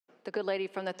The good lady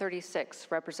from the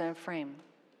 36th, Representative Frame.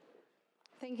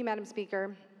 Thank you, Madam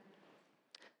Speaker.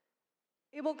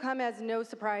 It will come as no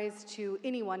surprise to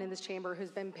anyone in this chamber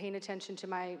who's been paying attention to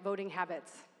my voting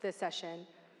habits this session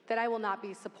that I will not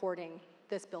be supporting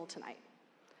this bill tonight.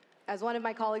 As one of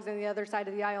my colleagues on the other side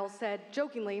of the aisle said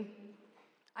jokingly,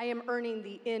 I am earning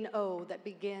the NO that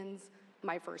begins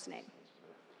my first name.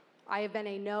 I have been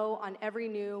a no on every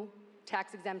new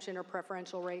tax exemption or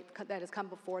preferential rate that has come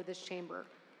before this chamber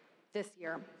this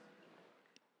year.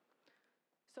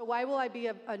 So why will I be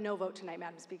a no vote tonight,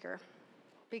 Madam Speaker?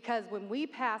 Because when we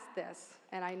pass this,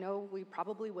 and I know we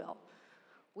probably will,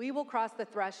 we will cross the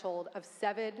threshold of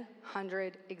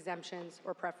 700 exemptions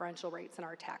or preferential rates in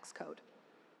our tax code.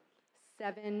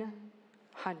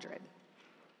 700.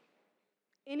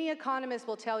 Any economist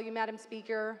will tell you, Madam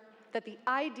Speaker, that the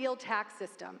ideal tax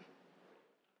system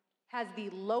has the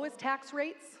lowest tax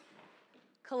rates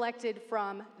collected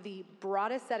from the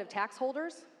broadest set of tax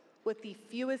holders with the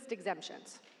fewest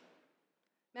exemptions.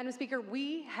 Madam Speaker,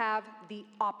 we have the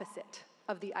opposite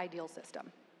of the ideal system.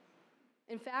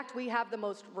 In fact, we have the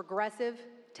most regressive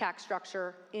tax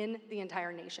structure in the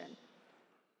entire nation.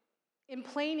 In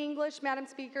plain English, Madam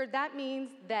Speaker, that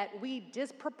means that we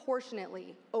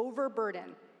disproportionately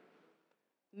overburden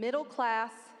middle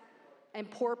class and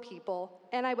poor people,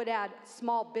 and I would add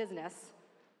small business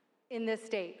in this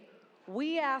state.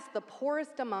 We ask the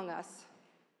poorest among us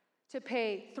to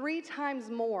pay 3 times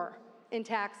more in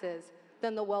taxes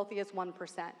than the wealthiest 1%.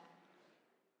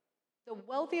 The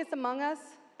wealthiest among us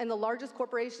and the largest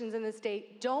corporations in the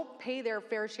state don't pay their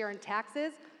fair share in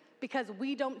taxes because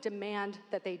we don't demand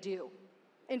that they do.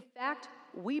 In fact,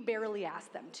 we barely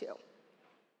ask them to.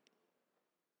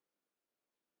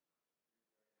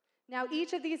 Now,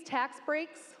 each of these tax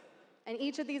breaks and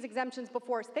each of these exemptions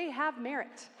before us, they have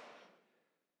merit.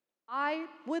 I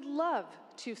would love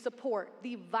to support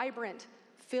the vibrant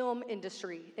film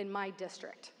industry in my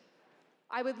district.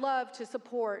 I would love to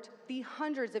support the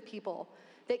hundreds of people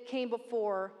that came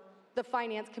before the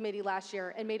Finance Committee last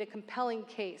year and made a compelling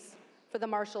case for the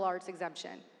martial arts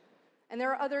exemption. And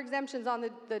there are other exemptions on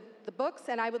the books,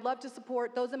 and I would love to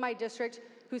support those in my district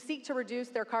who seek to reduce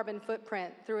their carbon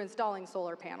footprint through installing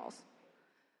solar panels.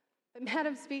 But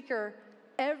Madam Speaker,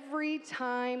 every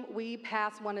time we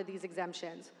pass one of these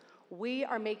exemptions, we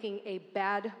are making a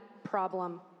bad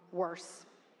problem worse.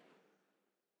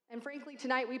 And frankly,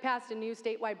 tonight we passed a new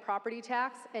statewide property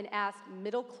tax and asked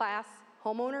middle-class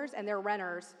homeowners and their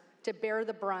renters to bear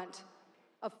the brunt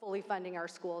of fully funding our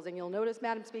schools. And you'll notice,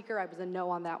 Madam Speaker, I was a no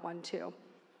on that one too.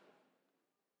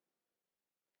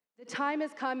 The time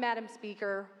has come, Madam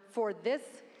Speaker, for this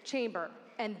chamber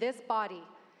and this body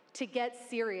to get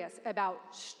serious about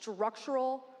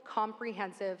structural,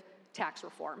 comprehensive tax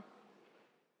reform.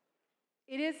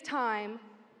 It is time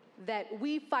that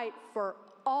we fight for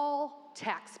all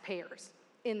taxpayers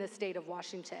in the state of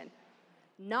Washington,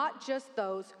 not just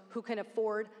those who can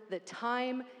afford the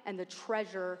time and the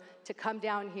treasure to come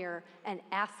down here and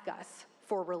ask us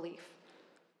for relief.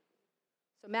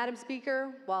 So, Madam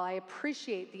Speaker, while I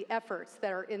appreciate the efforts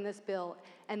that are in this bill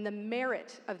and the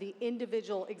merit of the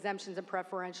individual exemptions and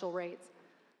preferential rates,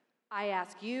 I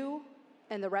ask you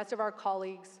and the rest of our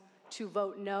colleagues to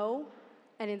vote no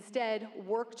and instead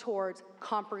work towards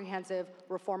comprehensive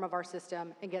reform of our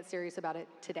system and get serious about it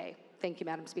today. Thank you,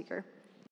 Madam Speaker.